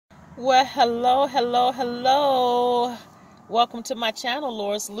Well, hello, hello, hello. Welcome to my channel,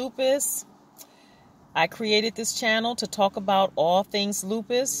 Lupus. I created this channel to talk about all things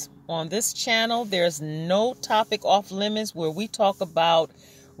lupus. On this channel, there's no topic off limits where we talk about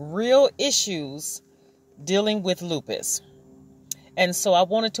real issues dealing with lupus. And so I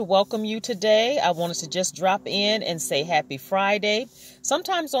wanted to welcome you today. I wanted to just drop in and say happy Friday.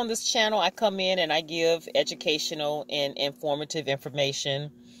 Sometimes on this channel, I come in and I give educational and informative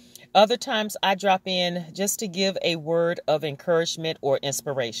information. Other times I drop in just to give a word of encouragement or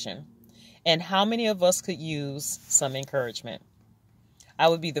inspiration. And how many of us could use some encouragement? I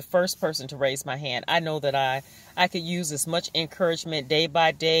would be the first person to raise my hand. I know that I could use as much encouragement day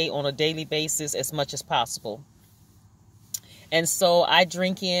by day on a daily basis as much as possible. And so I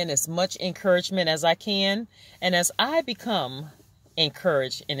drink in as much encouragement as I can. And as I become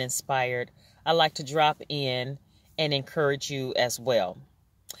encouraged and inspired, I like to drop in and encourage you as well.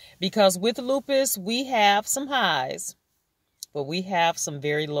 Because with lupus, we have some highs, but we have some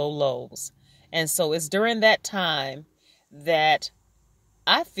very low lows. And so it's during that time that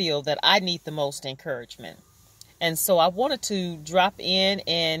I feel that I need the most encouragement. And so I wanted to drop in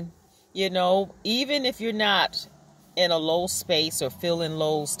and, even if you're not in a low space or feeling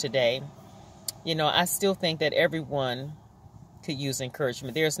lows today, I still think that everyone could use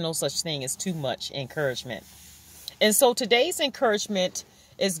encouragement. There's no such thing as too much encouragement. And so today's encouragement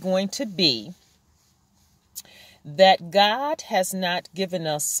is going to be that God has not given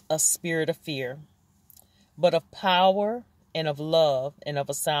us a spirit of fear, but of power and of love and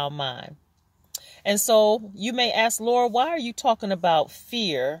of a sound mind. And so you may ask, Laura, why are you talking about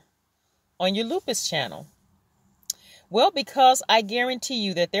fear on your lupus channel? Well, because I guarantee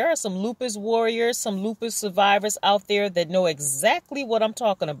you that there are some lupus warriors, some lupus survivors out there that know exactly what I'm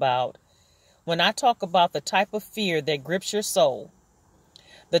talking about when I talk about the type of fear that grips your soul.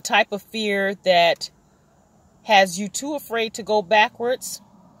 The type of fear that has you too afraid to go backwards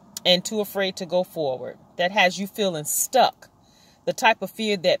and too afraid to go forward. That has you feeling stuck. The type of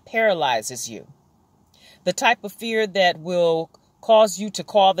fear that paralyzes you. The type of fear that will cause you to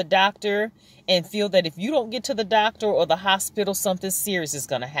call the doctor and feel that if you don't get to the doctor or the hospital, something serious is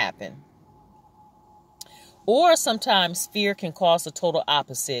going to happen. Or sometimes fear can cause the total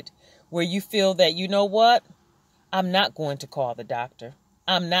opposite, where you feel that, you know what? I'm not going to call the doctor.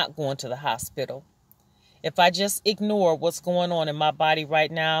 I'm not going to the hospital. If I just ignore what's going on in my body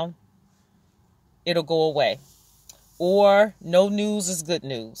right now, it'll go away. Or no news is good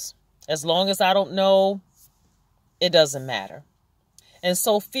news. As long as I don't know, it doesn't matter. And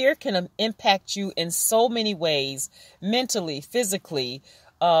so fear can impact you in so many ways, mentally, physically,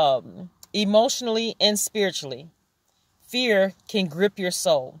 emotionally, and spiritually. Fear can grip your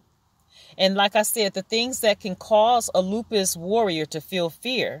soul. And like I said, the things that can cause a lupus warrior to feel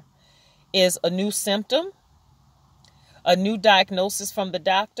fear is a new symptom, a new diagnosis from the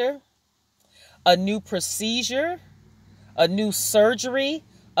doctor, a new procedure, a new surgery,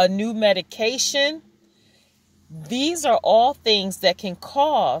 a new medication. These are all things that can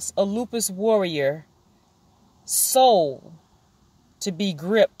cause a lupus warrior soul to be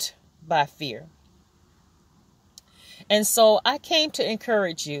gripped by fear. And so I came to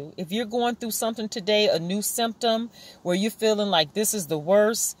encourage you. If you're going through something today, a new symptom where you're feeling like this is the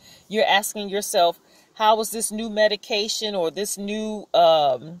worst, you're asking yourself, how is this new medication or this new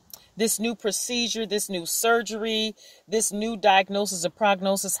procedure, this new surgery, this new diagnosis or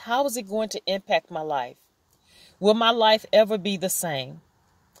prognosis, how is it going to impact my life? Will my life ever be the same?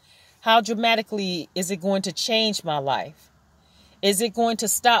 How dramatically is it going to change my life? Is it going to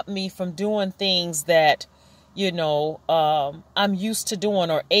stop me from doing things that I'm used to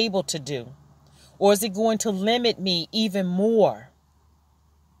doing or able to do? Or is it going to limit me even more?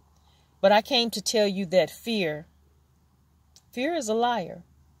 But I came to tell you that fear is a liar.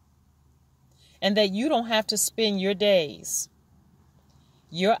 And that you don't have to spend your days,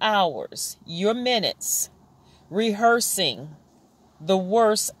 your hours, your minutes rehearsing the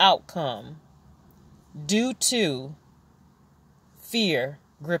worst outcome due to fear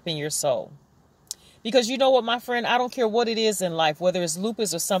gripping your soul. Because you know what, my friend, I don't care what it is in life, whether it's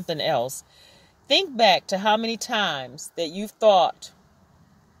lupus or something else. Think back to how many times that you've thought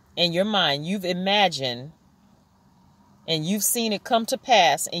in your mind, you've imagined, and you've seen it come to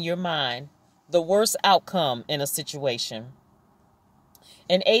pass in your mind, the worst outcome in a situation.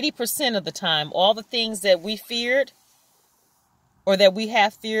 And 80% of the time, all the things that we feared or that we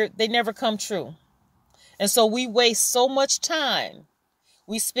have feared, they never come true. And so we waste so much time.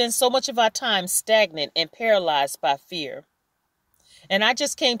 We spend so much of our time stagnant and paralyzed by fear. And I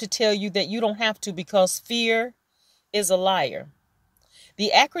just came to tell you that you don't have to, because fear is a liar.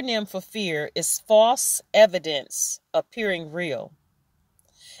 The acronym for fear is false evidence appearing real.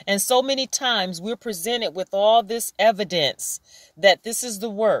 And so many times we're presented with all this evidence that this is the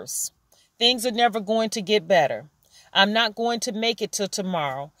worst. Things are never going to get better. I'm not going to make it till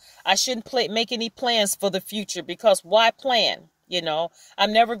tomorrow. I shouldn't make any plans for the future, because why plan?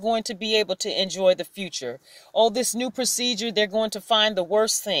 I'm never going to be able to enjoy the future. Oh, this new procedure, they're going to find the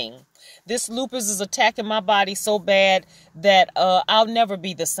worst thing. This lupus is attacking my body so bad that I'll never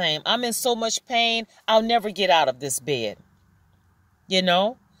be the same. I'm in so much pain, I'll never get out of this bed.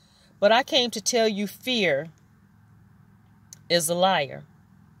 But I came to tell you fear is a liar.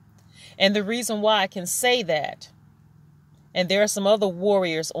 And the reason why I can say that, and there are some other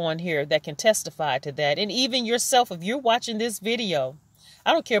warriors on here that can testify to that. And even yourself, if you're watching this video,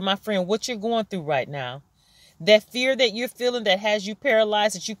 I don't care, my friend, what you're going through right now. That fear that you're feeling that has you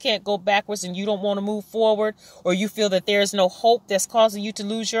paralyzed, that you can't go backwards and you don't want to move forward, or you feel that there is no hope that's causing you to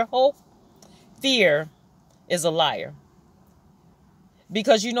lose your hope. Fear is a liar.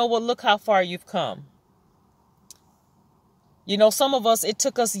 Because you know what? Look how far you've come. Some of us, it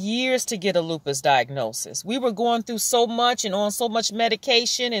took us years to get a lupus diagnosis. We were going through so much and on so much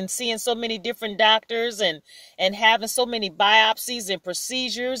medication and seeing so many different doctors and having so many biopsies and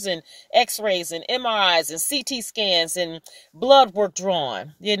procedures and x-rays and MRIs and CT scans and blood work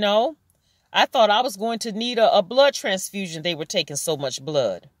drawn. I thought I was going to need a blood transfusion. They were taking so much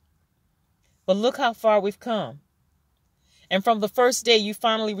blood. But look how far we've come. And from the first day you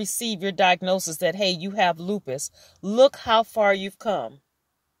finally receive your diagnosis that, hey, you have lupus, look how far you've come.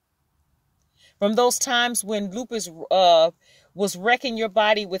 From those times when lupus was wrecking your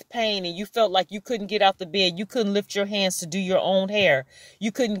body with pain and you felt like you couldn't get out the bed, you couldn't lift your hands to do your own hair,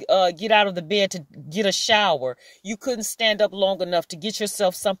 you couldn't get out of the bed to get a shower, you couldn't stand up long enough to get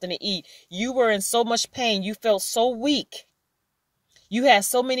yourself something to eat. You were in so much pain, you felt so weak. You had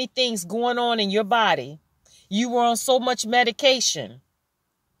so many things going on in your body. You were on so much medication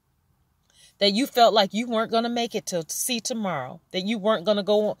that you felt like you weren't going to make it to see tomorrow, that you weren't going to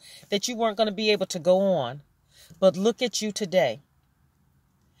go on, that you weren't going to be able to go on. But look at you today.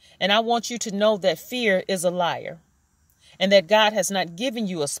 And I want you to know that fear is a liar, and that God has not given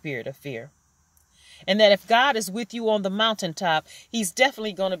you a spirit of fear. And that if God is with you on the mountaintop, he's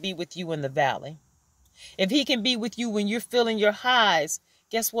definitely going to be with you in the valley. If he can be with you when you're feeling your highs,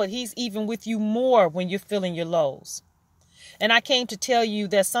 guess what? He's even with you more when you're feeling your lows. And I came to tell you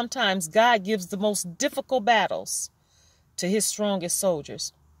that sometimes God gives the most difficult battles to his strongest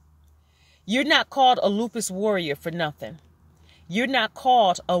soldiers. You're not called a lupus warrior for nothing. You're not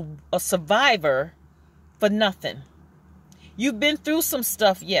called a survivor for nothing. You've been through some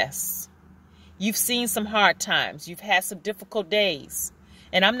stuff, yes. You've seen some hard times. You've had some difficult days.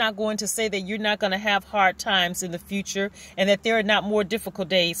 And I'm not going to say that you're not going to have hard times in the future and that there are not more difficult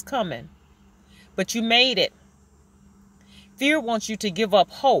days coming. But you made it. Fear wants you to give up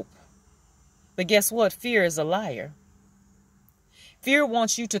hope. But guess what? Fear is a liar. Fear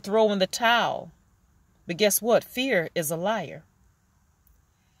wants you to throw in the towel. But guess what? Fear is a liar.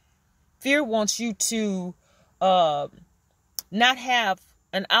 Fear wants you to not have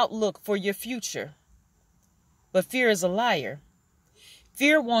an outlook for your future. But fear is a liar.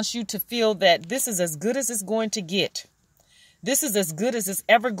 Fear wants you to feel that this is as good as it's going to get. This is as good as it's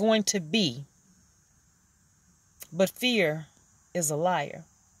ever going to be. But fear is a liar.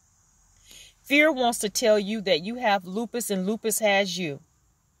 Fear wants to tell you that you have lupus and lupus has you.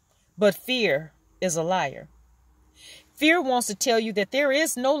 But fear is a liar. Fear wants to tell you that there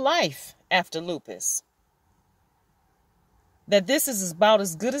is no life after lupus. That this is about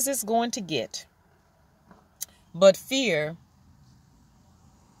as good as it's going to get. But fear,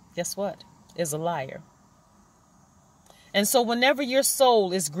 guess what? Is a liar. And so whenever your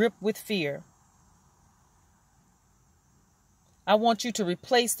soul is gripped with fear, I want you to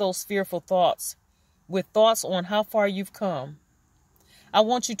replace those fearful thoughts with thoughts on how far you've come. I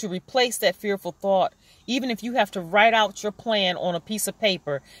want you to replace that fearful thought, even if you have to write out your plan on a piece of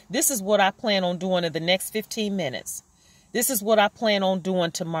paper. This is what I plan on doing in the next 15 minutes. This is what I plan on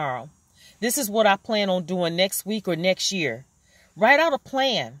doing tomorrow. This is what I plan on doing next week or next year. Write out a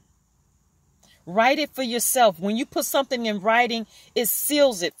plan. Write it for yourself. When you put something in writing, it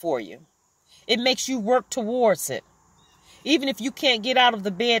seals it for you. It makes you work towards it. Even if you can't get out of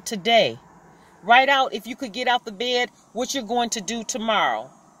the bed today, write out, if you could get out the bed, what you're going to do tomorrow.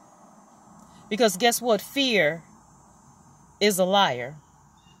 Because guess what? Fear is a liar.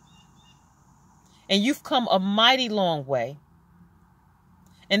 And you've come a mighty long way.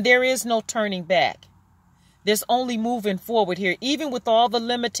 And there is no turning back. There's only moving forward here, even with all the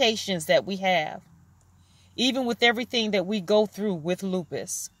limitations that we have. Even with everything that we go through with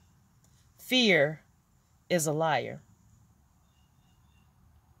lupus, fear is a liar.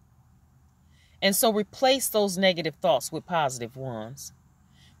 And so replace those negative thoughts with positive ones.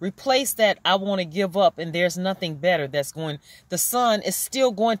 Replace that I want to give up and there's nothing better the sun is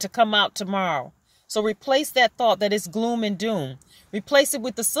still going to come out tomorrow. So replace that thought that it's gloom and doom. Replace it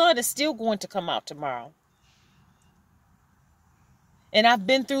with the sun is still going to come out tomorrow. And I've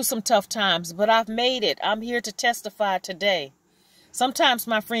been through some tough times, but I've made it. I'm here to testify today. Sometimes,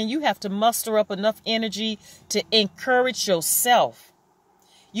 my friend, you have to muster up enough energy to encourage yourself.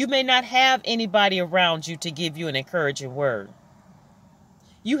 You may not have anybody around you to give you an encouraging word.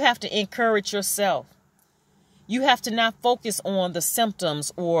 You have to encourage yourself. You have to not focus on the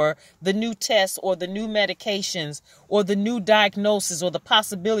symptoms or the new tests or the new medications or the new diagnosis or the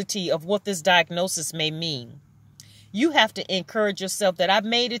possibility of what this diagnosis may mean. You have to encourage yourself that I've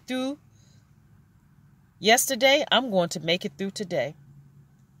made it through yesterday. I'm going to make it through today.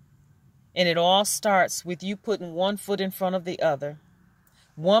 And it all starts with you putting one foot in front of the other.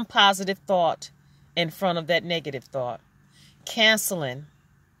 One positive thought in front of that negative thought. Canceling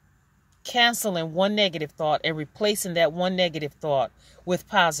one negative thought and replacing that one negative thought with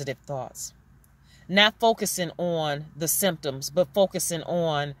positive thoughts. Not focusing on the symptoms, but focusing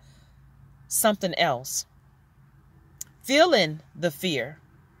on something else. Feeling the fear,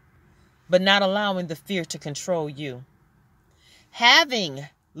 but not allowing the fear to control you. Having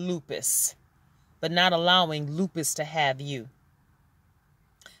lupus, but not allowing lupus to have you.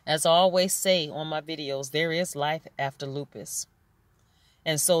 As I always say on my videos, there is life after lupus.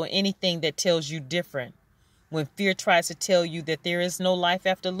 And so anything that tells you different, when fear tries to tell you that there is no life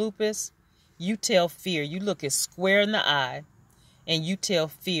after lupus, you tell fear, you look it square in the eye, and you tell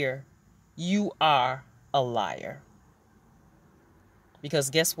fear, you are a liar.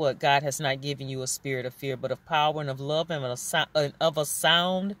 Because guess what? God has not given you a spirit of fear, but of power and of love and of a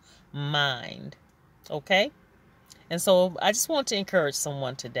sound mind. Okay? And so I just want to encourage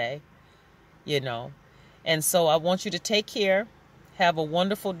someone today, And so I want you to take care. Have a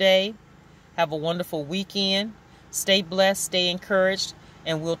wonderful day. Have a wonderful weekend. Stay blessed, stay encouraged,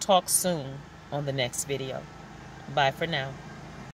 and we'll talk soon on the next video. Bye for now.